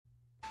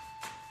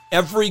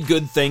Every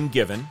good thing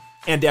given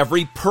and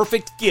every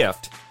perfect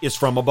gift is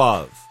from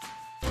above,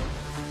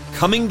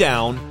 coming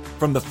down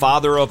from the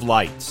Father of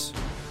lights,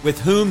 with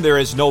whom there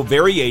is no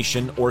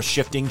variation or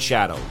shifting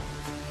shadow.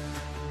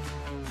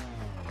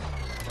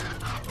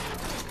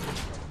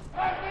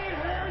 Let me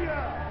hear you!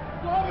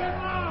 Slow it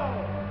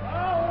low!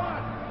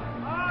 A1,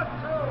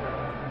 A2,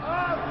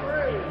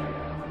 A3.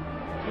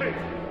 Please.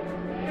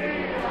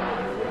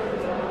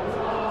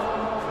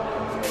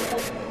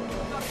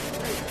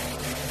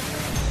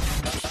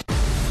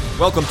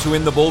 Welcome to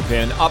In the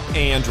Bullpen, Up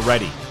and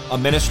Ready, a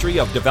ministry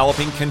of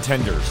developing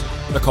contenders.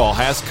 The call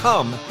has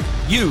come.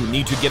 You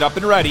need to get up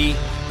and ready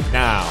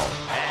now.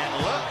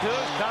 And look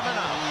who's coming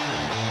up.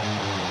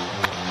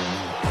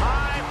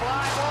 High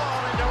fly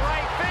ball into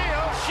right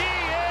field. She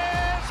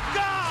is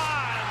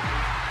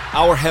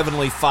gone. Our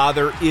Heavenly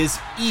Father is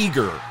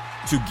eager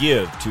to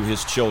give to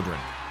His children.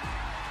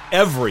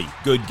 Every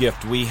good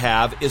gift we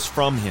have is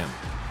from Him,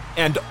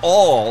 and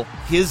all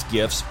His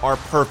gifts are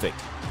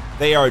perfect.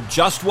 They are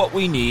just what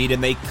we need,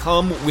 and they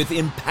come with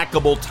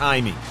impeccable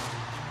timing.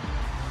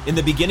 In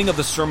the beginning of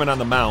the Sermon on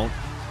the Mount,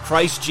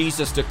 Christ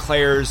Jesus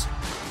declares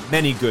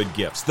many good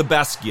gifts, the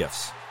best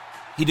gifts.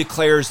 He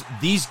declares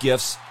these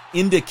gifts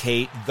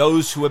indicate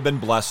those who have been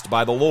blessed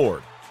by the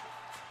Lord.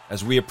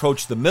 As we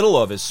approach the middle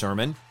of His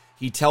sermon,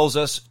 He tells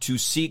us to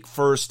seek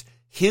first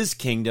His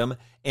kingdom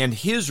and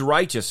His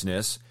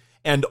righteousness,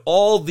 and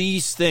all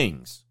these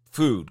things,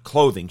 food,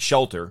 clothing,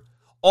 shelter,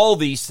 all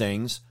these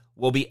things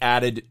will be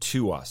added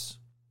to us.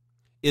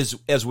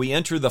 As we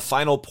enter the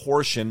final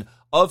portion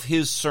of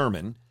His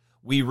sermon,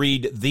 we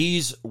read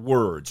these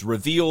words,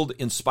 revealed,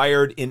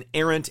 inspired,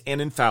 inerrant,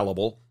 and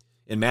infallible,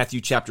 in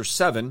Matthew chapter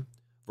 7,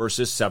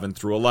 verses 7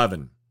 through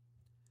 11.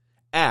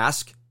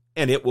 Ask,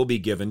 and it will be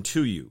given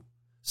to you.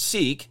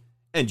 Seek,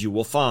 and you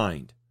will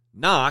find.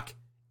 Knock,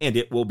 and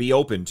it will be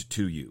opened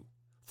to you.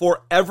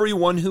 For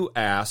everyone who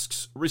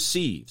asks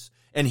receives,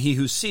 and he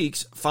who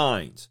seeks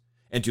finds,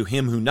 and to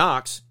him who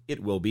knocks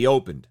it will be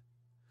opened.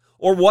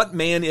 Or what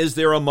man is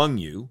there among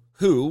you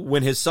who,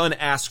 when his son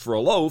asks for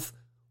a loaf,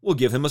 will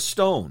give him a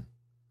stone?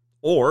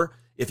 Or,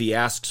 if he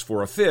asks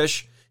for a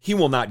fish, he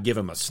will not give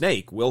him a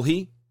snake, will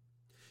he?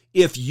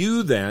 If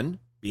you then,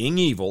 being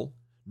evil,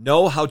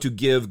 know how to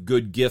give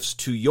good gifts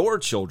to your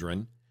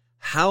children,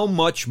 how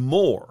much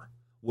more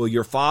will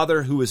your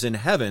Father who is in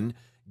heaven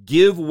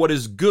give what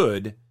is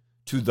good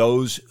to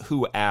those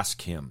who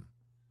ask Him?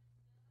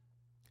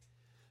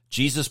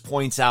 Jesus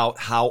points out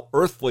how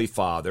earthly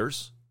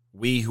fathers,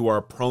 we who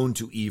are prone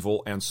to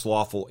evil and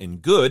slothful in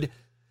good,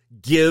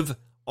 give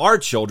our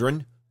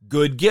children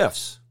good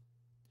gifts.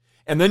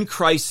 And then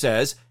Christ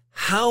says,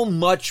 how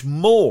much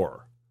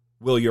more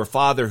will your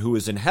Father who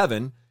is in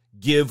heaven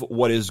give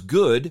what is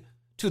good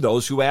to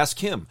those who ask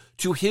Him,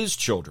 to His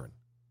children?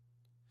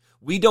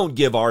 We don't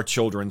give our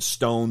children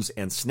stones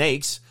and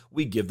snakes.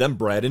 We give them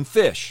bread and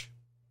fish.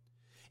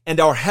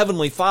 And our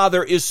Heavenly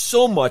Father is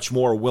so much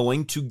more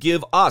willing to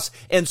give us,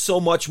 and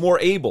so much more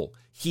able.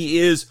 He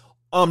is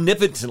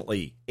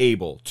omnipotently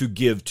able to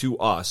give to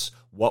us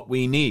what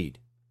we need.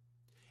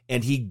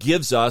 And He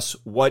gives us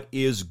what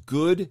is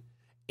good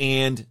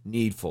and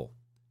needful.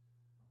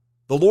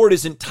 The Lord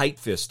isn't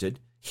tight-fisted.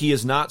 He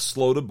is not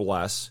slow to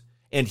bless,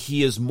 and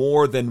He is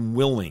more than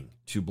willing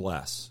to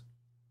bless.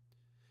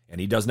 And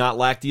He does not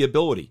lack the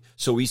ability,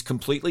 so He's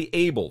completely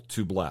able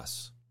to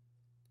bless.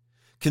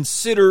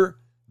 Consider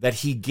that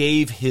He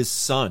gave His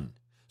Son,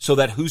 so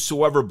that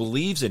whosoever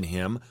believes in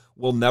Him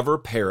will never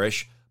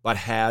perish, but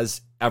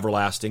has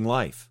everlasting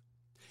life,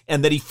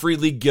 and that He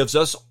freely gives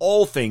us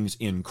all things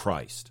in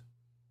Christ.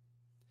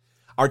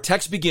 Our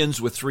text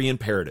begins with three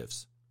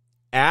imperatives: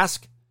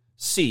 ask,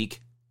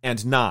 seek,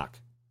 and knock.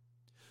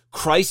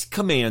 Christ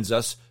commands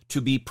us to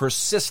be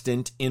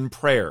persistent in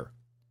prayer.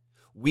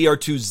 We are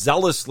to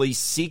zealously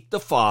seek the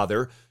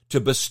Father to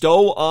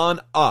bestow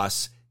on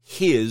us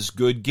His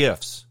good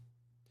gifts.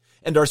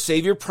 And our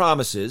Savior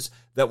promises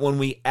that when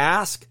we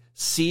ask,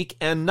 seek,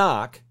 and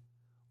knock,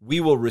 we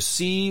will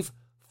receive,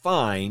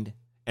 find,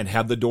 and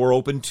have the door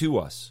open to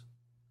us.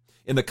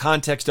 In the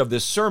context of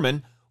this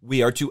sermon,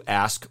 we are to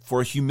ask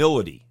for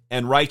humility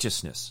and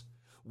righteousness.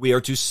 We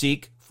are to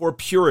seek for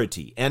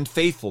purity and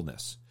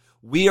faithfulness.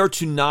 We are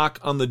to knock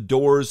on the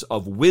doors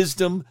of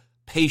wisdom,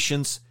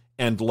 patience,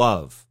 and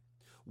love.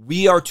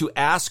 We are to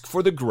ask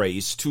for the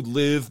grace to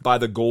live by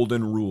the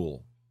golden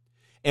rule.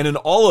 And in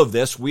all of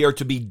this, we are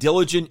to be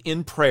diligent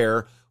in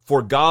prayer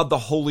for God the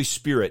Holy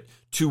Spirit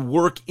to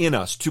work in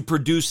us, to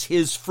produce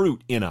His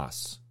fruit in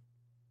us.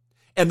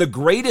 And the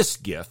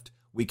greatest gift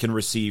we can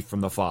receive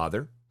from the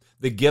Father,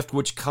 the gift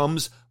which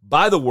comes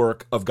by the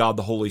work of God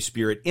the Holy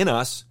Spirit in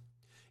us,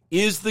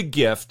 is the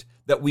gift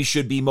that we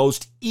should be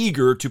most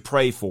eager to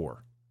pray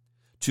for,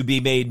 to be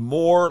made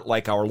more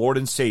like our Lord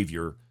and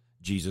Savior,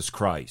 Jesus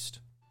Christ.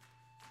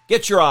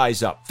 Get your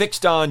eyes up,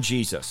 fixed on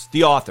Jesus,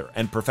 the author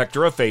and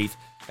perfecter of faith,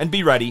 and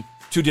be ready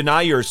to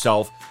deny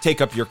yourself, take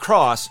up your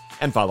cross,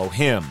 and follow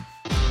Him.